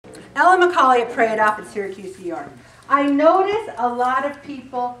Ellen McCauley at Pray It Off in Syracuse, New York. I notice a lot of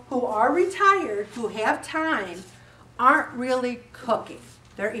people who are retired, who have time, aren't really cooking.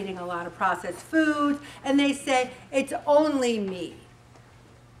 They're eating a lot of processed foods, and they say, it's only me.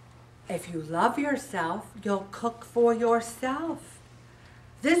 If you love yourself, you'll cook for yourself.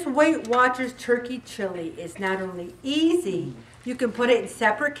 This Weight Watchers turkey chili is not only easy, you can put it in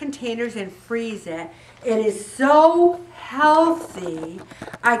separate containers and freeze it. It is so healthy.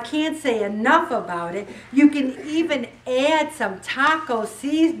 I can't say enough about it. You can even add some taco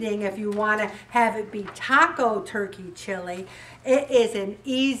seasoning if you want to have it be taco turkey chili. It is an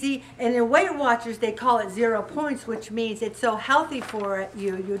easy, and in Weight Watchers they call it 0 points, which means it's so healthy for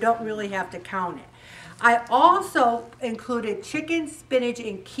you, you don't really have to count it. I also included chicken, spinach,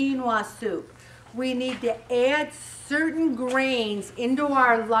 and quinoa soup. We need to add certain grains into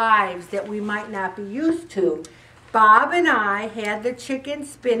our lives that we might not be used to. Bob and I had the chicken,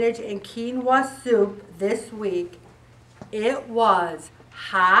 spinach, and quinoa soup this week. It was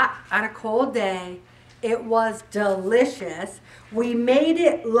hot on a cold day. It was delicious. We made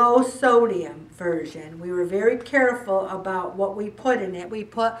it low sodium version. We were very careful about what we put in it. We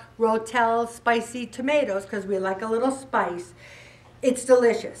put Rotel spicy tomatoes because we like a little spice. It's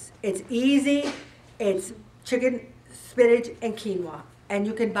delicious. It's easy. It's chicken, spinach, and quinoa. And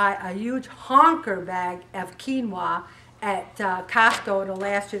you can buy a huge honker bag of quinoa at Costco. It'll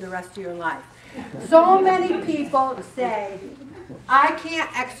last you the rest of your life. So many people say, I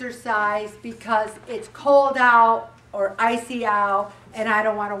can't exercise because it's cold out or icy out and I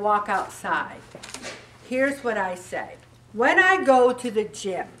don't want to walk outside. Here's what I say. When I go to the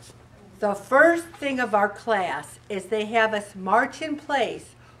gym, the first thing of our class is they have us march in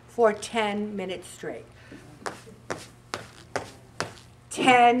place for 10 minutes straight.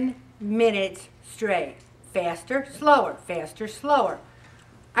 10 minutes straight. Faster, slower, faster, slower.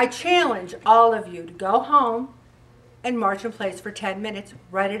 I challenge all of you to go home and march in place for 10 minutes.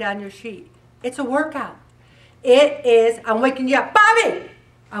 Write it on your sheet. It's a workout. It is, I'm waking you up. Bobby!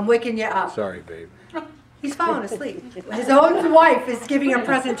 I'm waking you up. Sorry, babe. He's falling asleep. His own wife is giving a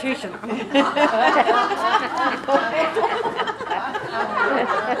presentation. At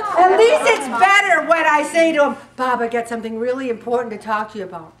least it's better when I say to him, Bob, I got something really important to talk to you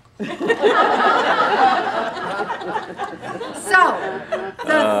about. So,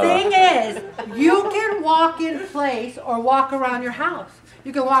 the thing is, you can walk in place or walk around your house.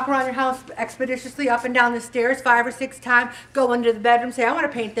 You can walk around your house expeditiously up and down the stairs 5 or 6 times, go into the bedroom, say, I want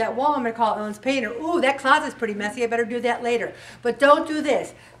to paint that wall. I'm going to call Ellen's painter. Ooh, that closet's pretty messy. I better do that later. But don't do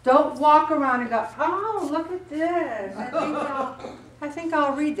this. Don't walk around and go, oh, look at this. I think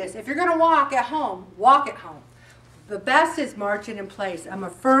I'll read this. If you're going to walk at home, walk at home. The best is marching in place. I'm a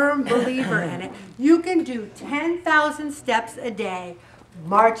firm believer in it. You can do 10,000 steps a day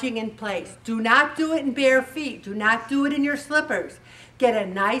marching in place. Do not do it in bare feet. Do not do it in your slippers. Get a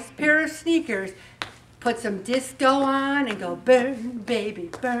nice pair of sneakers, put some disco on and go burn, baby,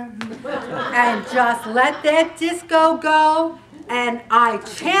 burn. And just let that disco go. And I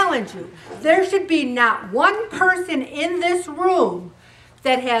challenge you, there should be not one person in this room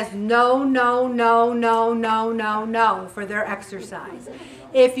that has no for their exercise.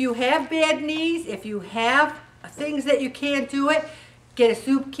 If you have bad knees, if you have things that you can't do it, get a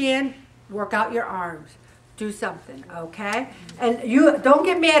soup can, work out your arms. Do something, okay? And you don't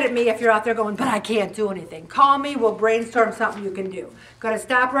get mad at me if you're out there going, but I can't do anything. Call me, we'll brainstorm something you can do. Gonna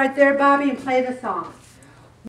stop right there, Bobby, and play the song.